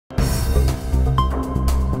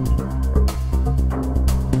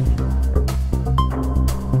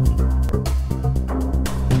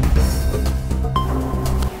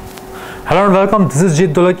Hello and welcome, this is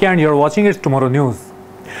Jit Dolakia and you are watching It's Tomorrow News.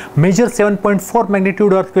 Major 7.4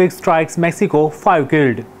 magnitude earthquake strikes Mexico, 5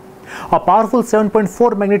 killed. A powerful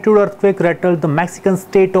 7.4 magnitude earthquake rattled the Mexican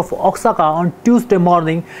state of Oaxaca on Tuesday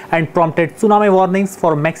morning and prompted tsunami warnings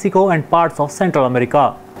for Mexico and parts of Central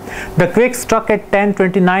America. The quake struck at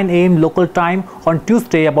 10:29 a.m. local time on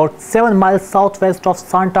Tuesday about 7 miles southwest of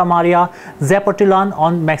Santa María Zapotitlán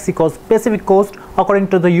on Mexico's Pacific coast, according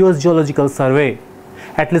to the U.S. Geological Survey.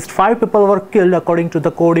 At least 5 people were killed, according to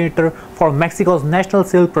the coordinator for Mexico's National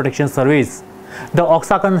Civil Protection Service. The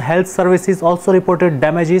Oaxacan Health Services also reported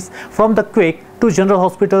damages from the quake to general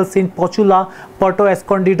hospitals in Pochula, Puerto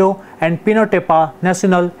Escondido, and Pinotepa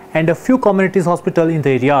Nacional, and a few communities hospitals in the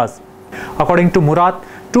areas. According to Murat,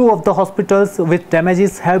 2 of the hospitals with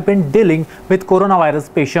damages have been dealing with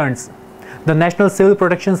coronavirus patients. The National Civil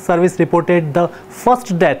Protection Service reported the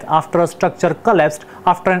first death after a structure collapsed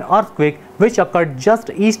after an earthquake which occurred just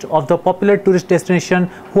east of the popular tourist destination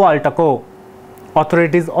Hualtaco.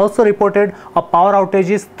 Authorities also reported a power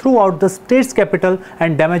outages throughout the state's capital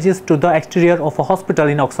and damages to the exterior of a hospital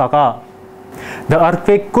in Oaxaca. The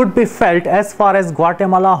earthquake could be felt as far as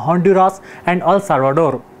Guatemala, Honduras, and El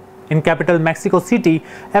Salvador. In capital Mexico City,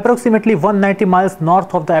 approximately 190 miles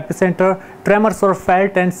north of the epicenter, tremors were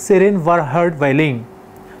felt and sirens were heard wailing.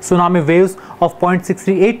 Tsunami waves of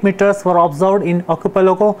 0.68 meters were observed in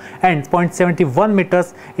Acapulco and 0.71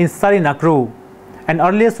 meters in Salina Cruz. An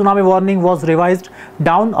earlier tsunami warning was revised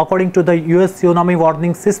down according to the US tsunami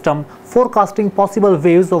warning system, forecasting possible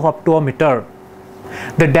waves of up to a meter.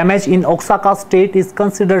 The damage in Oaxaca state is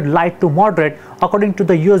considered light to moderate according to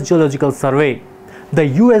the US Geological Survey. The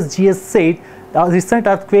USGS said recent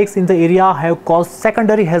earthquakes in the area have caused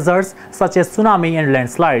secondary hazards such as tsunami and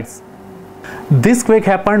landslides. This quake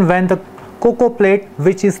happened when the Coco plate,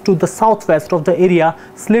 which is to the southwest of the area,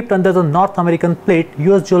 slipped under the North American plate,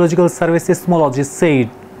 US Geological Survey seismologists said.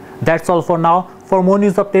 That's all for now. For more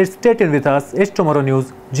news updates, stay tuned with us. It's Tomorrow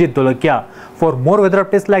News, Jit Dolakia. For more weather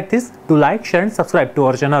updates like this, do like, share and subscribe to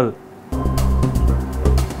our channel.